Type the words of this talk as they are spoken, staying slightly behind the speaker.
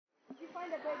I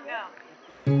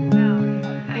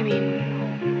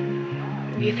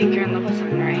mean, you think you're in love with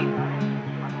someone, right?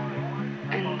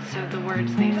 And so the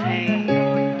words they say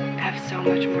have so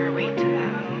much more weight to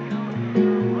them.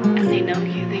 And they know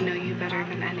you better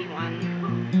than anyone.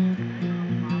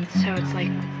 So it's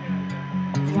like,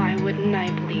 why wouldn't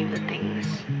I believe the things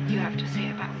you have to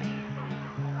say about me?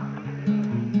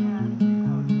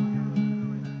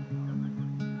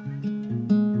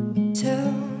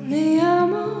 Tell me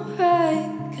I'm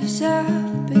alright, 'cause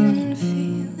I've been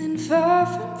feeling far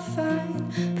from fine.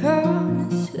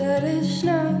 Promise that it's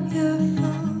not your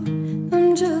fault,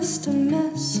 I'm just a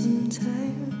mess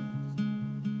sometimes.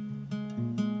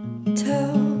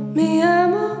 Tell me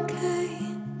I'm okay,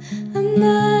 I'm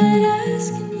not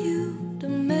asking you to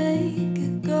make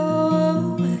it go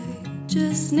away.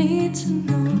 Just need to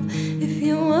know if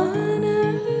you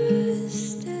wanna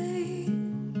stay.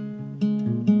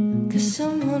 'Cause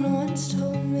someone once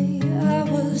told me I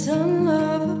was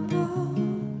unlovable,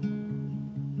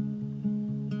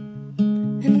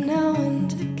 and now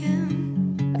and again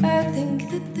I think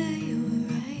that they were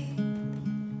right.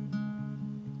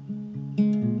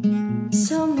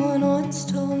 Someone once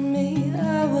told me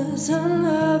I was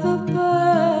unlovable,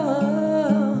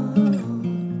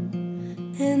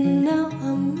 and now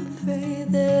I'm afraid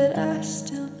that I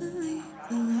still believe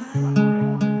a lie.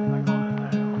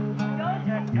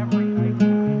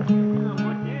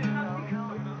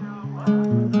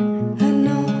 I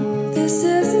know this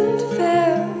isn't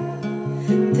fair,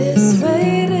 this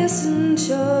weight isn't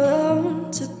your own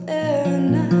to bear,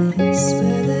 and I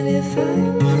swear that if I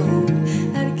could,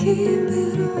 I'd keep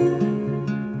it on.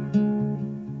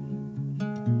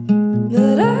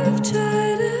 But I've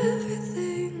tried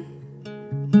everything,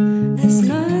 as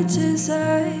much as I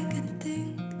could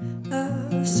think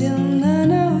of, still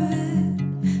none of it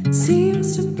seems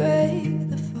to break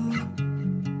the fall,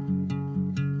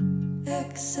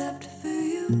 except for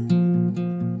you.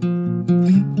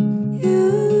 You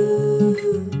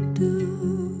do,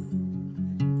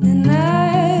 and I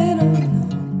don't know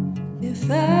if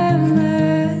I'm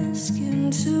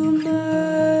asking too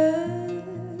much.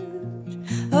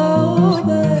 Oh,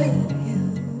 but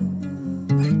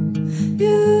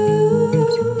you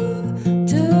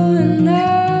do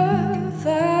enough, I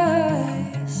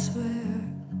swear.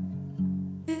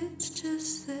 It's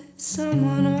just that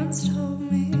someone once told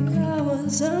me I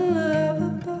was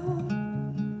unlovable,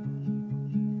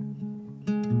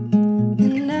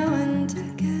 and now and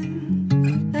again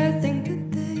I think that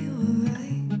they were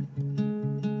right.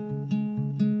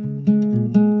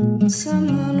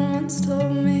 Someone once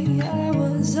told me I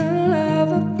was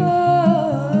unlovable,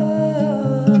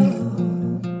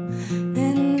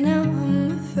 and now I'm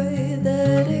afraid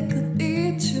that it could be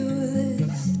true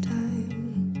this time.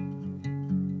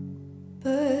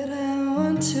 But I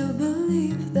want to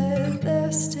believe that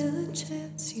there's still a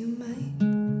chance you might.